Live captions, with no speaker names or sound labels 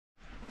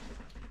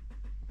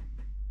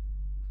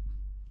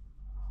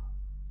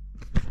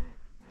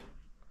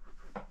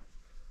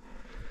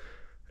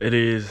It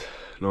is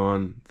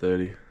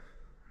 9:30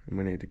 and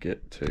we need to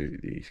get to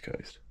the East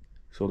Coast.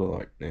 Sort of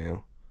like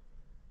now,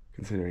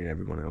 considering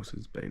everyone else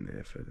has been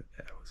there for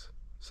hours.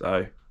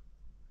 So,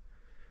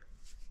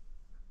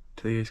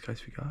 to the East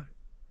Coast we go.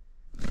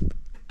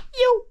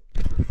 Yo!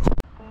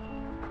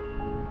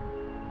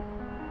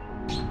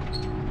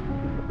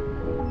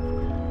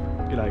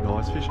 G'day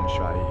guys,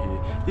 Fishinstrayaa here.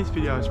 This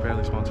video is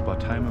proudly sponsored by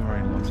Tamar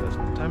Marine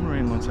Launceston. Tamar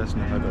Marine Launceston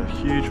have a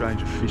huge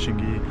range of fishing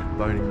gear,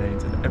 boating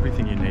needs and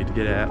everything you need to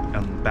get out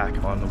and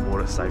back on the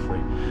water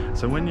safely.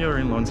 So when you're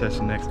in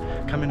Launceston next,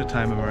 come into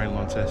Tamar Marine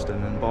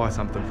Launceston and buy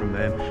something from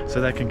them so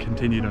they can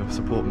continue to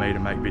support me to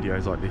make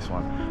videos like this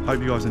one.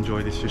 Hope you guys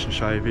enjoy this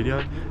Fishinstrayaa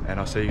video and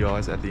I'll see you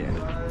guys at the end.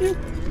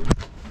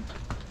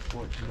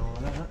 Watching all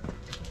that.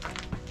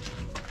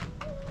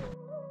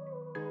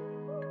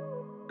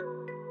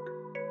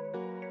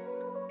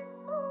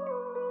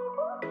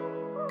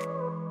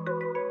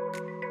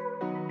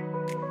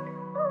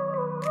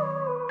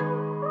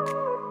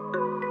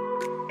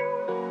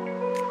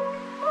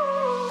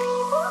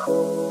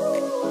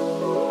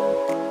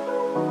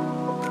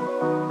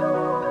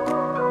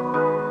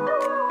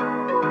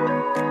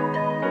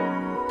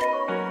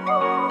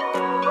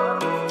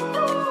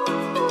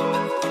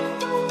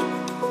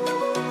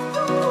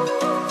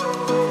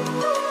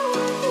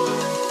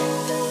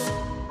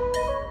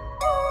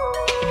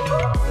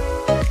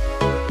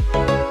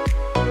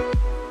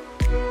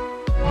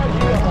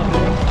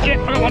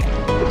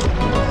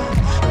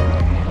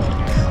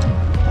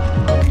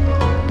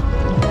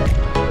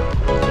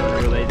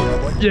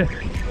 Yeah.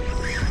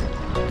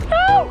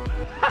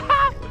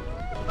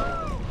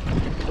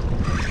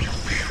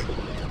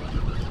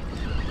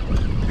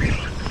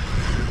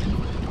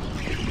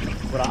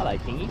 What are they,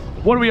 kingies?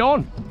 What are we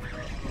on?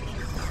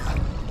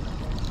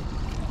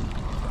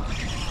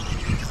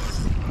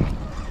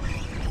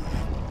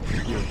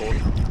 You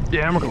recording?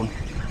 Yeah, I'm recording.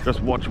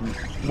 Just watch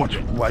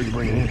where you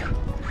bring it in.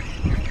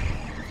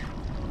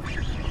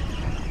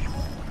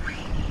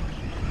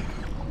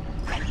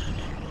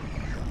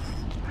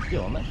 You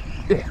on that?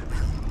 Yeah.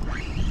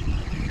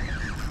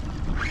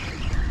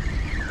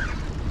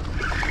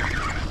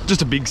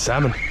 Just a big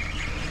salmon.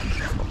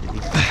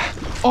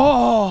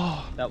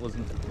 Oh! That was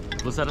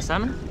that a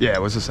salmon? Yeah,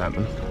 it was a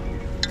salmon.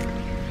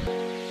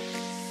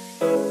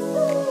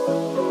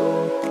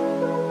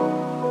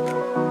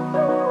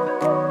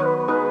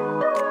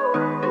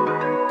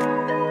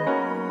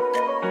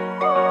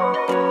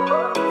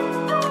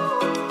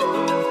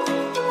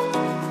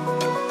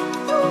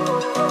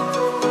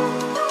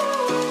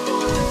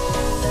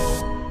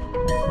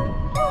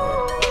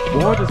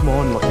 Why does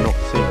mine like not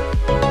sink?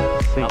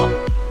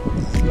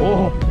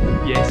 Oh,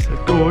 yes,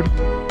 good.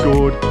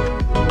 That's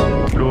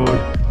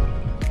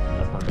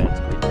not bad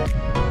squid.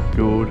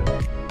 Good.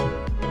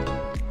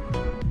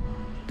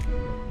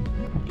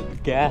 Get the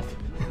gaff.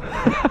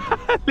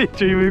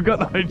 Literally, we've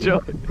got no joy.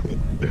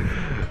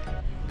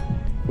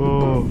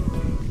 Oh.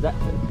 That's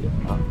it.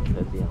 Oh,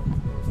 that's the other.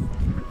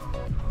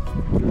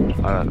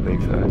 I don't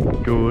think so.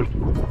 Good.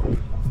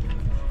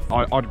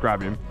 I'd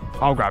grab him.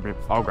 I'll grab him.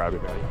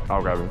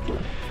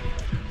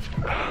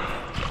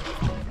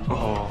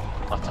 Oh.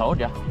 I told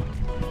ya. I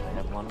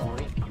have one more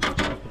in.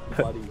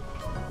 Bloody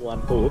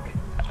one hook.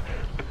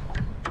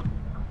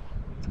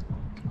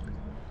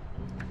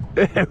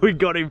 We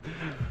got him.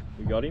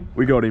 We got him?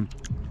 We got him.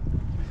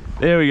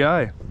 There we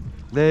go.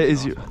 There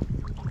is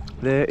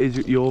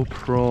your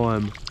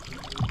prime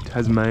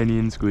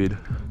Tasmanian squid.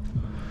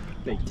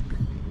 Beat.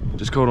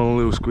 Just caught on a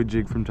little squid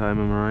jig from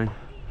Tamar Marine.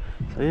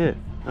 So yeah.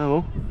 Oh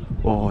well.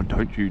 Oh,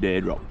 don't you dare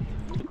drop.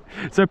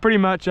 So pretty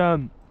much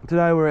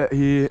today we're out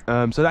here,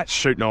 so that's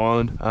Schouten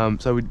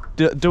Island. So we're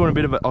doing a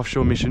bit of an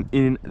offshore mission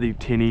in the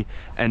TINNY,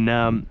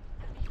 and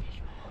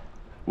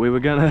we were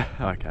gonna,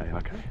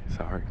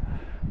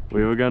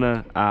 we were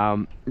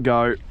gonna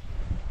go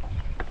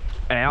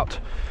out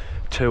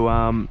to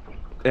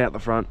out the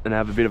front and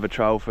have a bit of a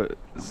trail for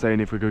seeing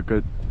if we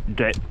could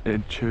get a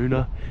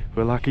tuna if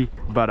we're lucky,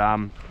 but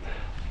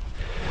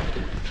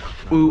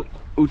we'll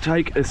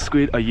take a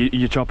squid. Are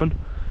you chopping?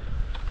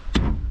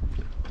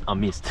 I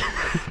missed.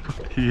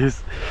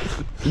 Yes.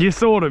 You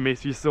sort of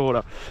missed, you sort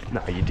of.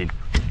 No, you didn't.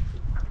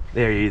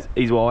 There he is.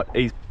 He's white.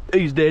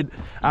 He's dead.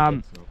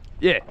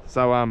 Yeah,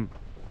 so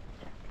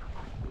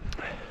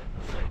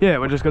yeah,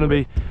 we're just gonna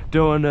be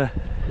doing a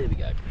There we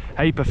go.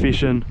 heap of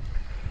fishing,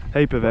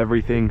 heap of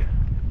everything,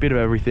 bit of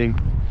everything.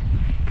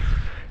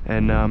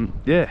 And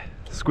yeah,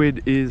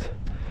 squid is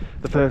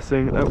the first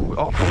thing that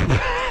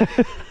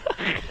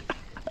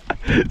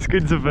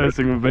squid's the first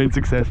thing we've been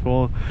successful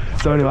on.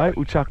 So anyway,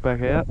 we'll chuck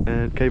back out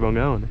and keep on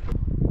going.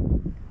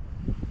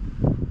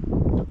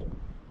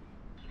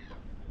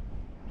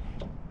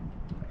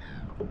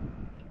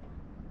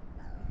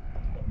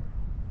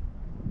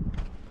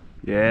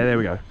 Yeah, there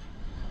we go.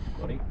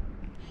 Got him?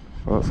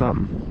 Got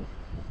something.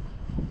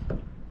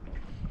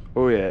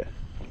 Oh yeah.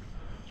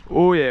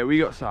 Oh yeah, we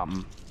got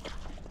something.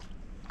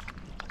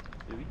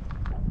 Do we?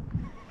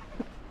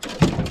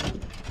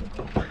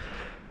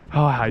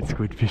 Oh, I hate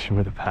squid fishing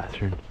with a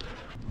pattern.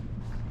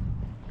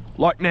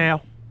 Like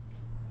now.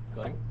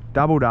 Got him?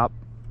 Doubled up.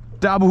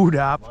 Doubled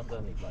up. Mine's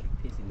only bloody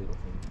pissy little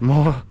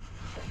thing.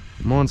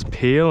 Mine's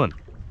peeling.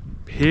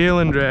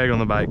 Peeling drag on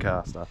the bait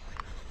caster.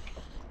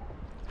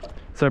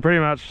 So pretty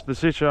much the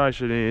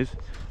situation is,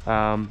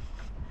 oh,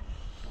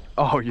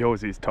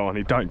 yours is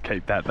tiny. Don't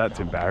keep that. That's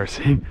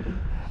embarrassing.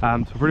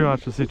 So pretty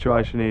much the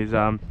situation is,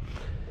 I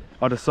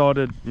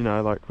decided, you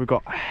know, like we've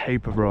got a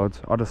heap of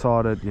rods. I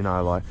decided, you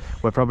know, like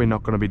we're probably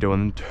not going to be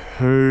doing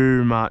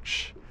too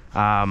much,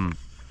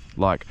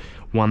 like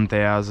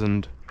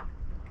 1,000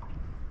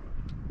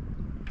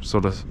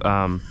 sort of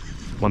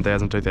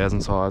 1,000,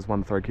 2,000 size,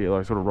 1 to 3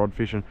 kilo sort of rod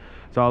fishing.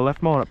 So I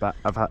left mine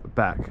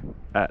back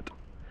at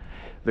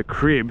the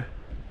crib,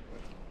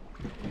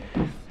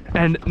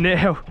 and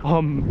now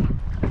I'm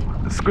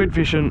squid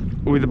fishing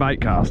with a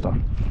bait caster.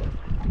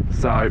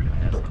 So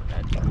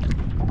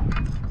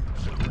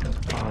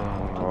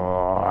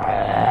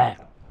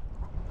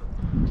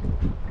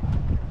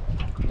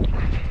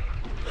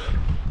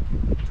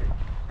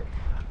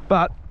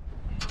but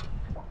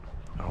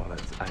oh,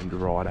 that's aimed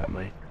right at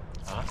me.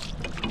 Huh?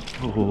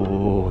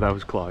 Oh, that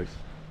was close.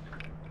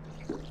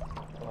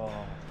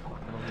 Oh,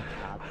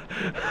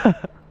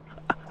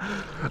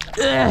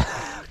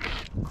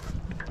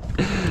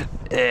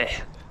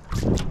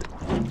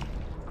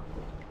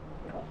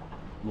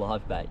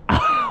 live bait.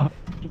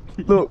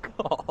 Look.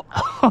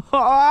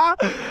 Ah!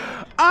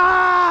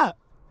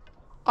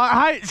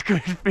 I hate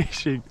squid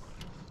fishing.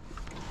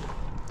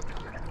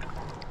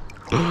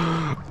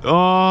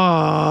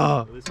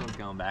 Oh. This one's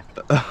going back.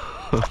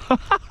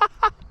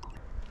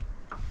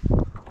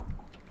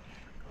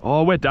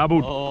 Oh, we're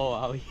doubled. Oh,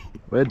 are we?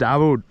 We're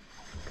doubled.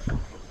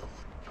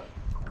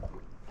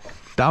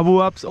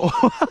 Double ups.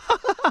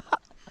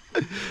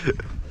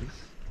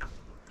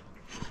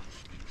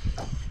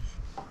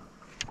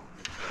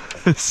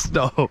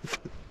 Stop.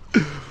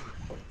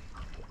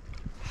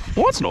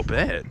 Well, it's not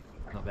bad.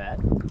 Not bad.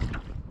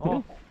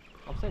 Oh,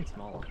 I've seen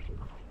smaller.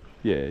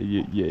 Yeah.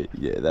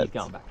 That's, He's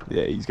going back.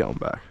 Yeah, he's going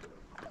back.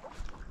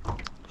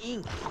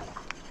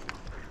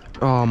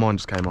 Oh, mine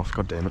just came off.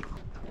 God damn it.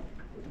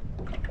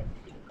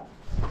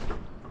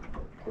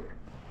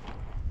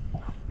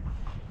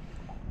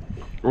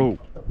 Oh.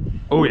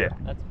 Oh yeah.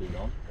 That's big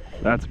on.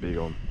 That's big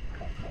on.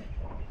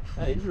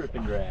 That is rip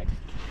and drag.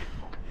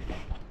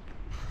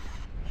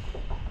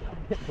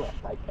 Get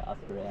that bait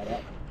caster out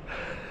at.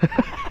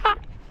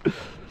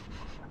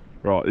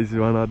 Right, this is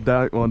one I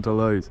don't want to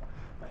lose.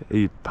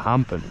 He's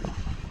pumping. Is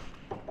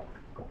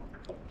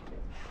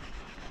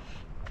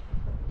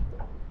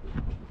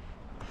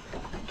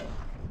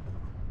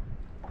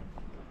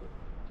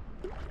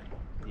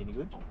he any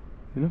good?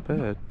 You're not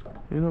bad.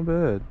 You're not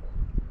bad.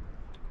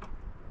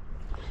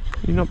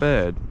 You're not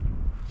bad.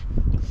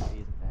 He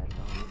isn't bad at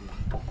all, is he?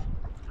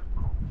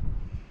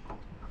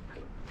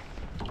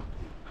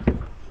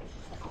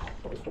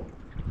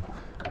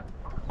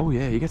 Oh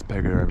yeah, he gets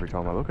bigger every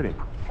time I look at him.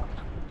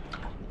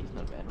 He's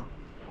not bad.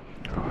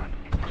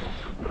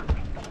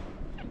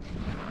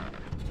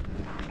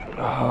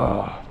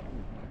 Right.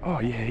 Oh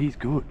yeah, he's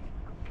good.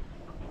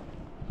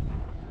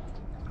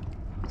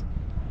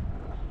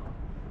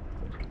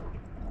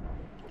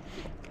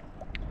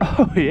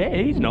 Oh yeah,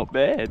 he's not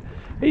bad.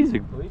 He's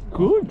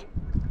good.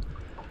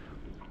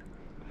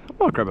 I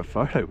might grab a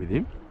photo with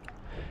him.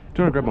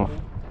 Do you want to grab my...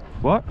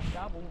 What?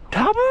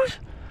 Doubles?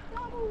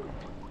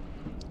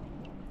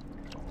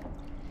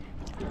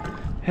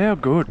 How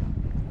good?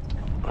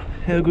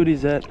 How good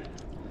is that? This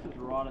is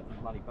right at the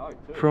bloody boat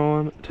too.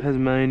 Prime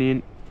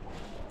Tasmanian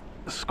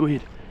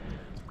squid.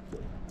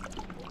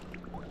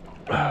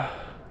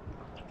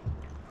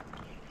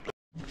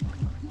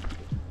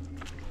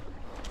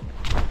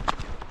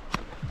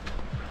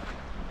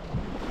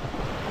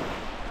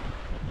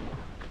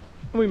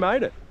 We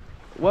made it.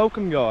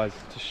 Welcome guys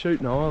to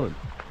Schouten Island.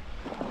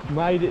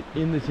 Made it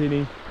in the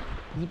tinny.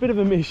 It's a bit of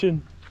a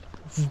mission.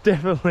 It's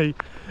definitely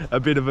a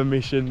bit of a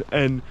mission,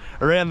 and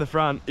around the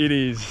front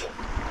it's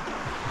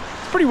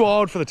pretty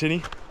wild for the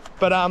tinny,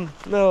 but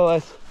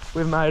nevertheless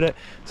we've made it.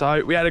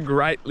 So we had a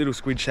great little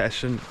squid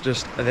session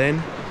just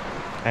then,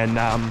 and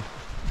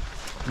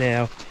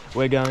now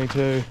we're going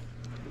to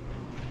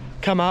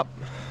come up.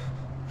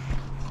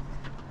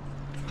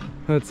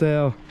 That's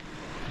our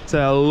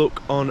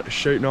look on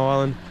Schouten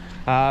Island.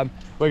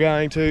 We're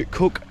going to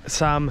cook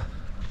some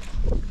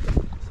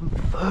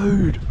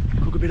food,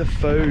 cook a bit of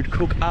food,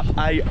 cook up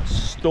a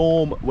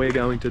storm we're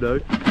going to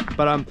do.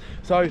 But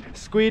so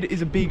squid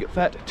is a big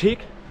fat tick.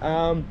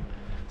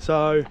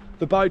 So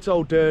the boat's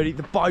all dirty,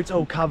 the boat's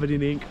all covered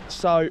in ink.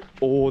 So,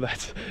 oh,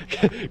 that's,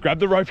 grab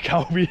the rope,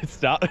 Colby, and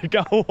start to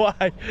go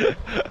away.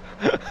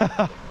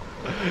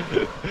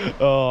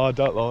 Oh, I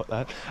don't like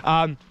that.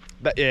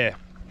 But yeah,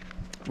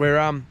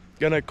 we're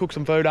gonna cook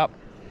some food up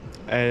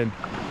and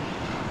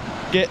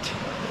get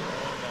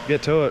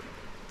to it.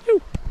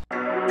 Woo.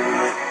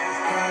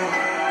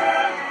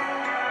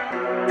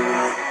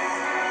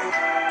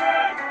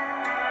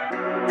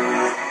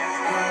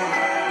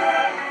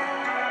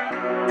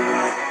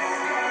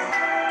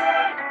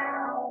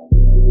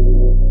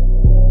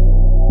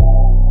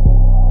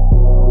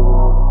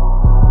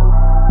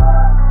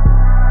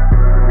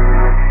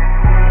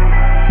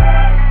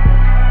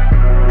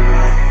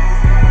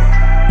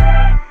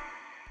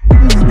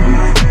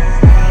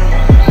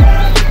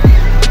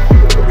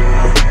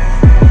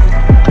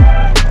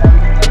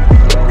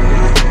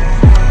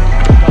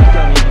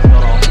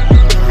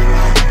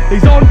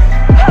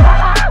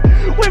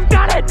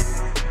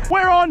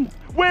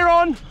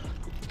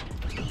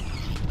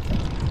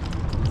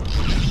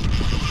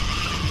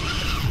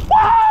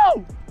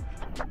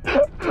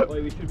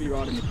 we should be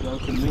riding this well,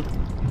 shouldn't we?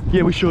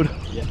 Yeah, we should.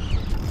 Yeah.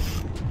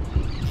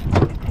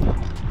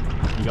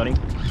 You got him?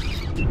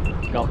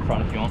 Go up the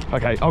front if you want.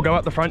 Okay, I'll go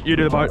up the front, you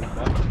do the boat.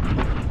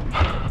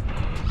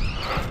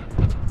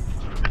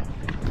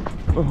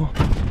 Oh.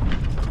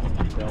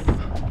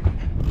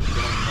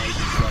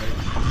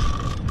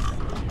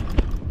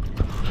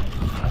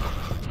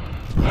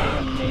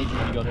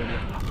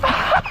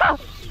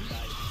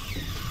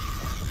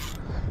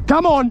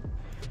 Come on!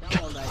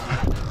 Come on, baby.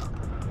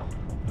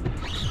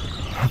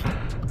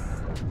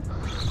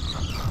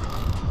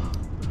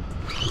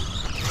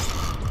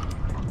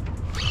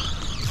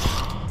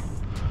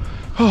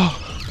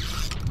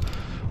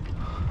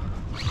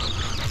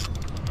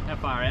 How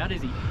far out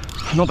is he?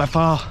 Not that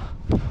far.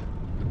 You're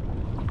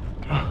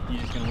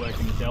just going to work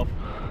him yourself?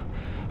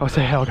 I'll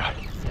see how I go.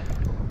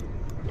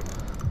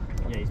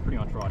 Yeah, he's pretty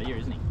much right here,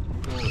 isn't he?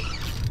 Surely.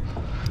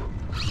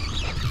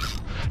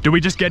 Do we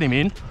just get him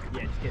in?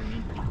 Yeah, just get him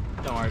in.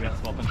 Don't worry about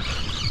swapping.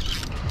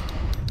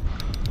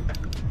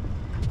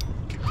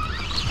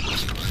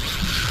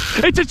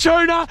 It's a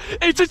tuna!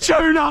 It's a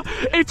tuna!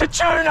 It's a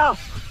tuna!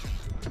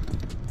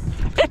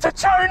 It's a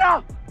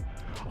tuna!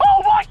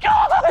 Oh my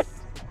god!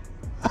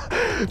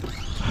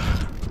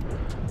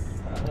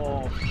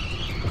 Oh,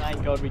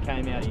 thank God we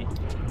came out here.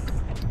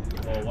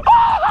 Oh, what?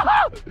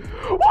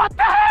 What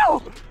the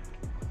hell?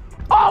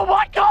 Oh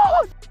my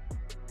god!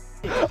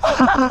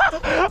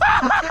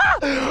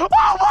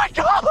 Oh my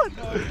god!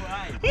 No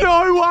way.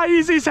 No way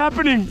is this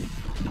happening!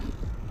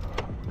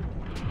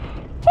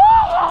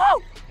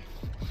 Oh!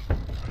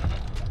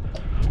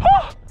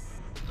 Oh!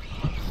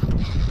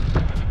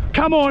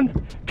 Come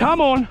on!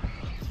 Come on!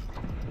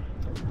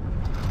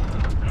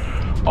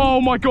 Oh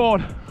my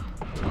god!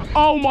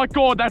 Oh my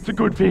god, that's a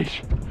good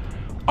fish!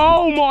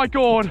 Oh my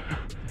god!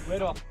 Where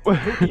do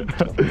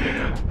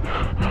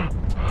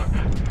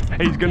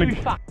He's gonna...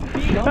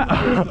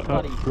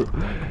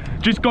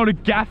 Just gotta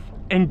gaff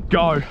and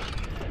go.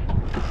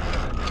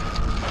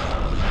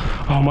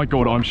 Oh my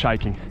god, I'm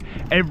shaking.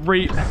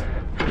 Every...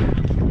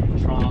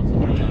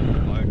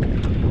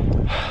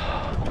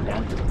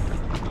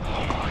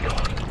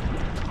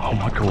 Oh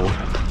my god.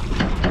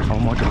 Oh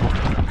my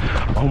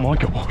god. Oh my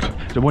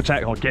god. So watch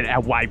that, I'll get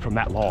away from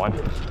that line.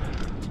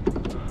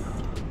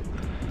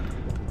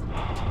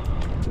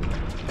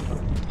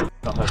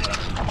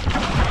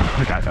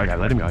 Okay,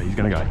 let him go. He's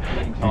gonna go.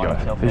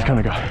 He's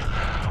gonna go.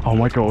 Oh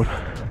my god.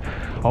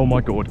 Oh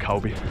my god,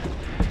 Colby.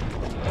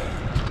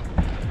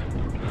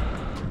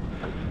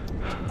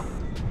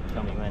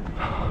 Tell me when.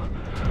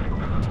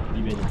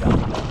 You better go.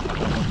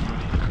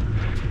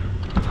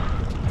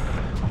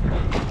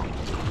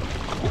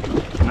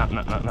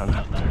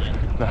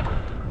 No.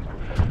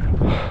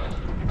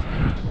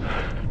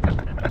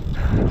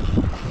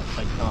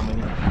 Take time with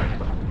you.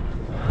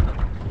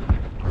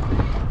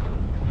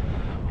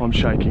 I'm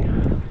shaking.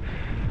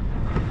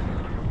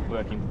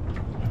 Working.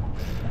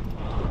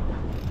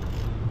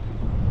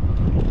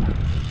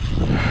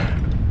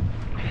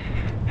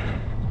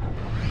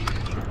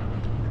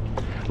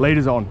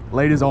 Leaders on,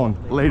 leaders on,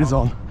 leaders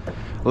on,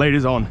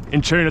 leaders on.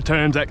 In tuna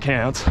terms, that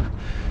counts.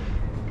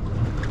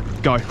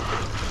 Go.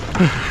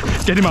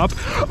 Get him up.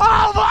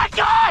 Oh my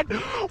god!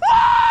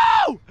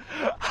 Whoa!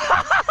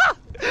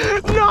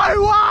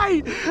 No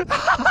way!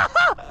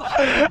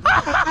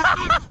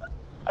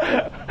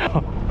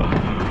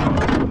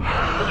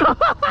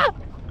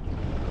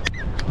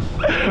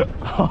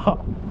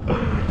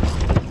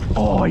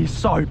 Oh, he's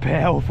so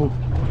powerful.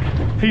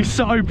 He's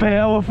so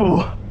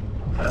powerful.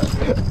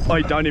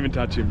 Oh, don't even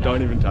touch him.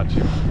 Don't even touch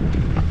him.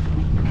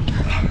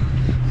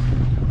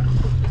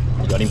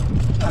 You got him.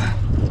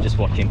 Just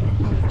watch him.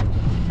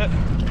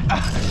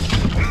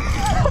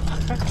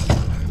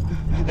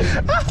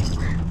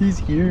 He's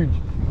huge.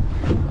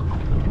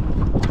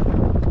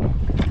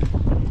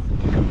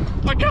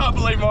 I can't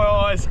believe my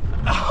eyes.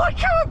 I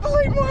can't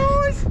believe my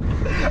eyes.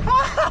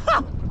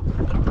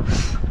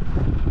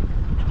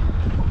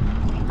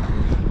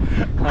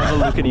 Have a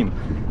look at him.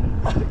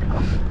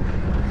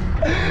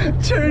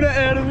 Tuna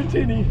out of the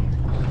tinny.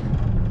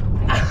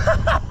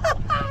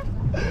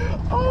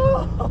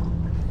 Oh,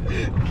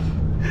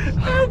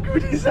 how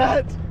good is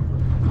that?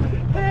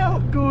 How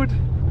good?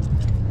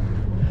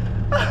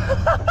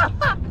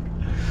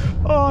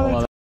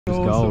 Oh, that's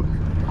awesome. Gold.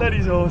 That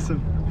is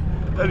awesome.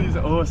 That is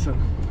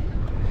awesome.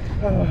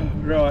 Oh,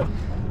 right.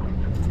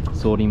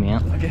 Sort him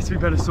out. I guess we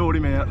better sort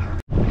him out.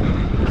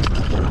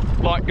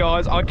 Like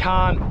guys, I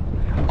can't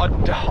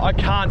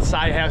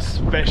say how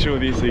special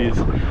this is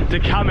to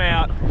come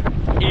out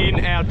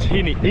in our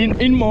tinny,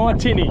 in my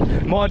tinny.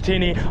 My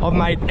tinny, I've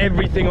made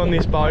everything on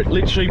this boat,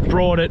 literally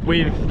brought it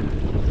with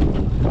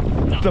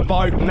the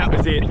boat and that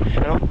was it.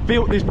 And I've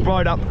built this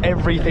boat up,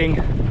 everything,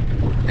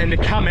 and to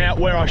come out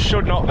where I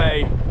should not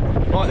be.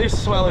 Like,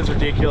 this swell is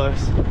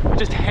ridiculous. It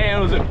just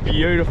handles it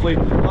beautifully.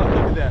 Like, look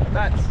at that.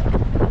 That's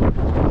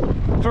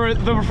for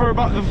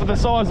the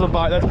size of the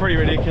boat, that's pretty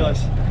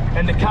ridiculous.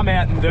 And to come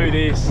out and do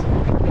this,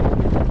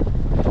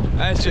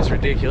 that's just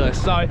ridiculous.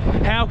 So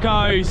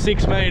Halco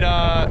 6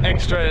 metre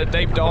extra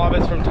deep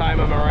divers from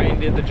Tamar Marine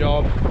did the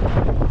job.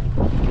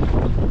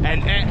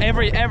 And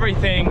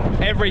everything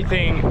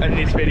in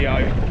this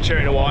video,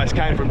 tuna wise,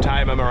 came from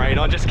Tamar Marine.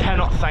 I just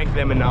cannot thank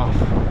them enough.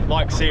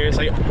 Like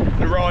seriously,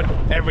 the rod,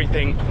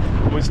 everything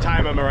was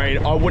Tamar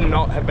Marine. I would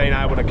not have been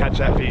able to catch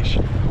that fish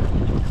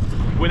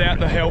without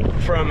the help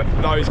from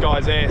those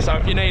guys there. So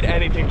if you need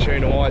anything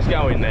tuna wise,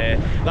 go in there.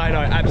 They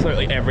know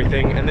absolutely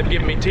everything and they've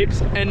given me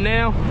tips. And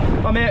now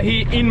I'm out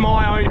here in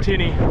my own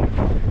tinny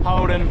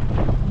holding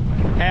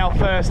our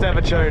first ever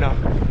tuna.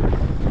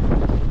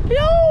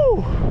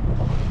 Yo!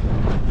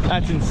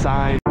 That's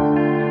insane.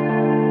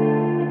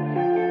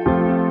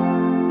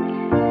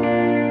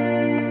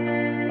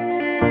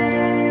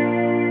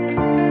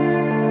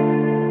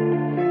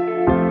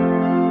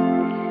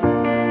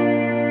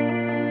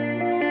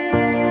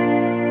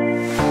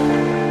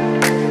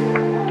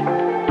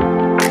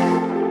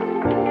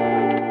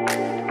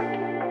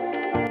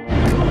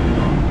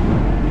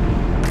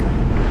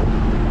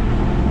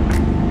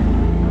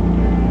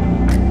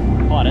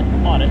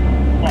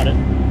 Hide it.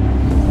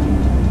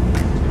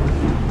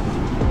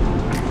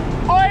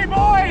 Oi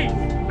boys!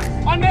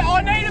 I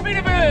need a bit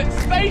of a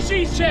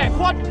species check.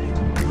 What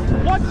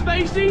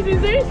species is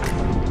this?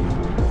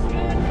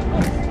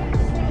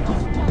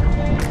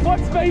 What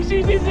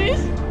species is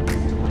this?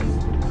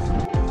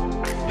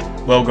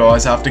 Well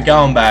guys, after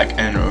going back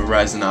and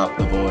razzing up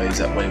the boys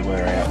that we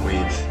were out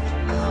with,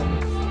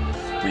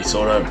 we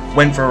sort of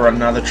went for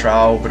another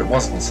trail, but it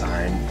wasn't the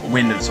same.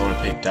 Wind had sort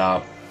of picked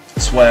up.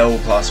 Swell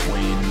plus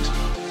wind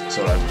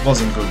sort of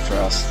wasn't good for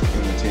us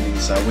in the tinny,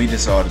 so we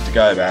decided to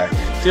go back,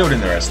 field in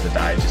the rest of the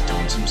day, just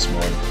doing some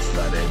small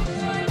flathead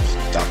and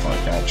stuff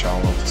like that,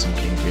 trolling off for some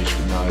kingfish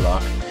with no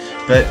luck.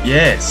 But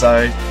yeah,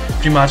 so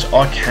pretty much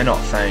I cannot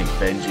thank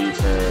Benji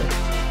for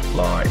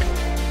like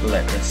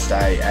letting us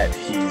stay at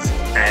his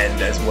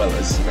and as well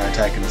as, you know,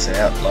 taking us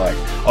out. Like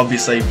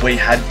obviously we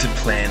had to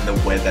plan the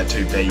weather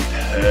to be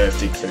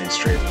perfect for this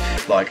trip,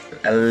 like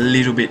a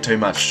little bit too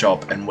much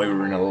chop and we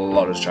were in a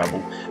lot of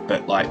trouble,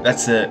 but like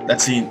that's the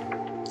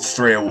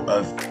thrill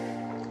of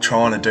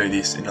trying to do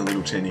this in a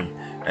little tinny.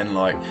 And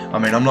like, I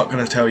mean, I'm not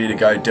going to tell you to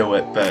go do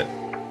it, but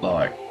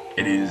like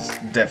it is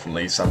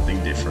definitely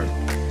something different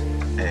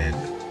and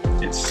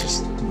it's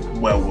just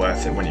well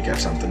worth it when you catch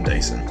something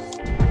decent.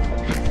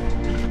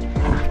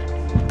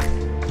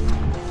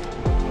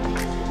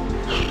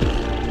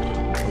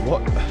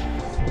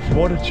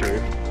 What a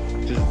trip.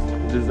 Just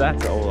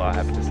that's all I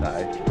have to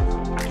say.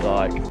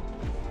 Like,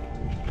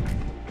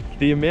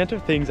 the amount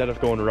of things that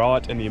have gone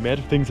right and the amount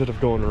of things that have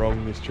gone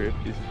wrong this trip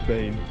has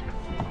been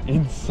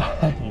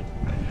insane.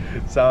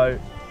 So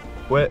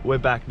we're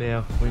back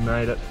now. We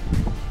made it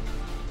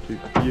to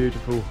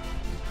beautiful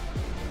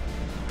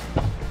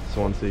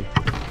Swansea.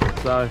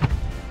 So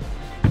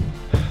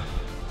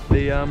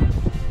the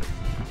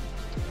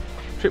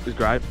trip was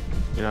great.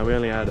 You know, we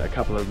only had a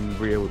couple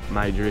of real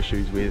major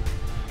issues with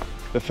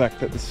the fact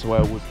that the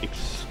swell was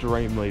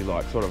extremely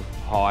like sort of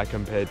high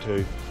compared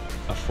to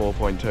a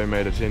 4.2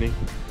 metre tinny.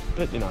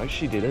 But you know,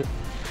 she did it.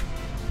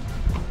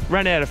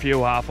 Ran out of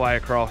fuel halfway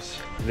across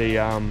the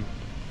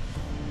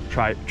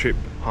trip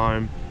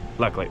home.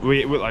 Luckily,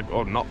 we like,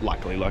 or not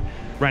luckily, like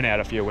ran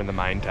out of fuel in the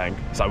main tank,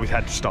 so we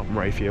had to stop and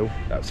refuel.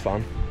 That was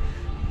fun.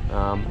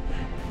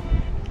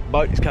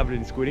 Boat is covered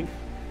in squidding.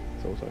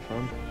 It's also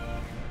fun.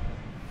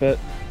 But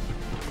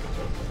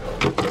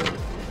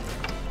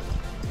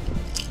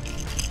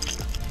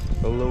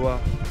the lure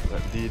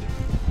that did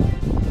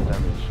the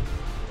damage.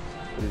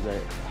 It is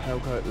a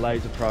Halcoat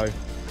Laser Pro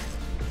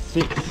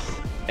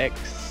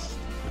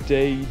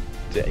 6XDD,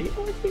 I think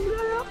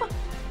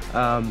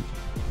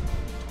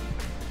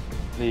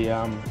they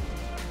are.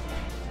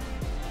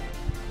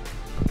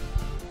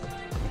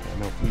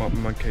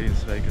 My key to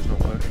speaker's not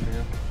working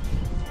now.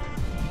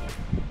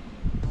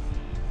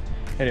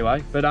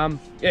 Anyway, but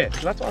yeah,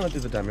 so that's why I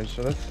did the damage.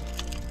 So that's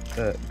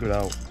the good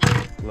old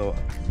lure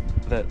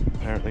that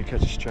apparently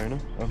catches tuna.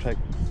 I'll take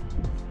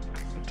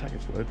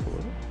its word for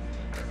it.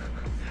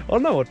 I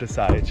don't know what to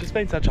say. It's just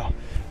been such a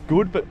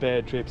good but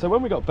bad trip. So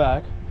when we got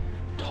back,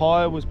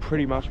 tyre was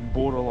pretty much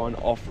borderline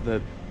off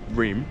the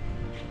rim.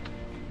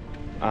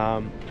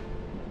 Had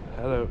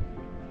a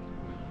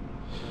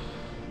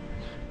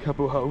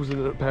couple holes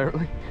in it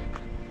apparently.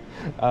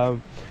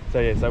 So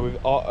yeah,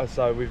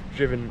 so we've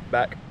driven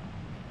back,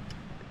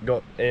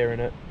 got air in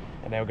it,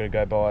 and now we're going to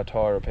go buy a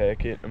tyre repair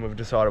kit, and we've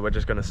decided we're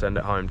just going to send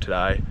it home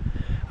today.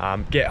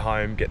 Get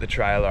home, get the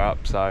trailer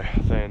up, so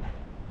then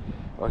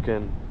I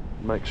can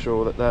make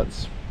sure that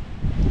that's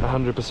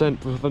 100%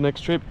 for the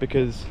next trip,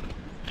 because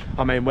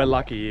I mean, we're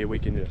lucky here, we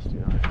can just, you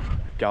know,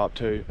 go up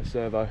to a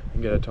servo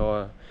and get a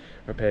tyre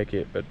repair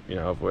kit, but you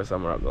know, if we're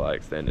somewhere up the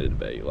lakes, then it'd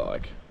be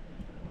like,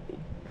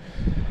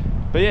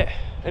 but yeah,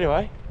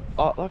 anyway,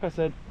 like I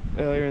said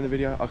earlier in the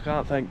video, I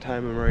can't thank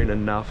Tamar Marine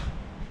enough.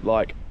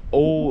 Like,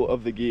 all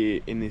of the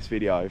gear in this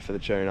video for the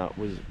tuna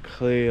was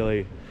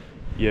clearly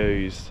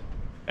used,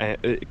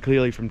 and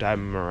clearly from Tamar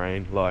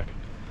Marine. Like,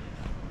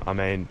 I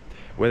mean,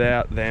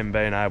 without them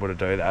being able to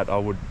do that, I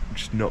would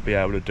just not be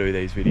able to do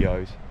these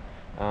videos.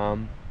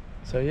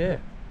 So yeah,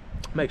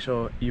 make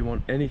sure you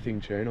want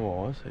anything tuna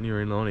wise and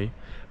you're in Lonnie,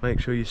 make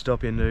sure you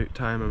stop into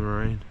Tamar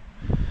Marine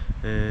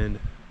and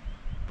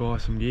buy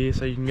some gear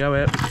so you can go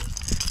out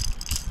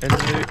and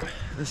do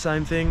the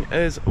same thing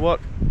as what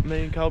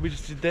me and Colby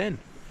just did then.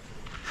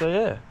 So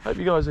yeah, hope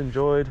you guys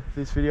enjoyed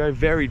this video.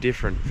 Very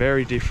different,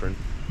 very different.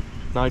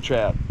 No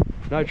trout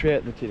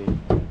in the tinny.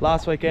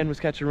 Last weekend was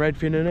catching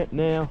redfin in it,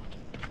 now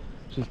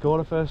she's caught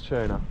her first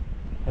tuna.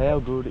 How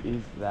good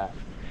is that?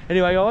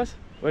 Anyway guys,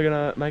 we're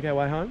gonna make our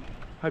way home.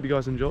 Hope you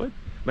guys enjoyed.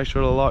 Make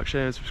sure to like,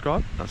 share and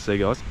subscribe. I'll see you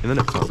guys in the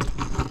next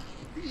one.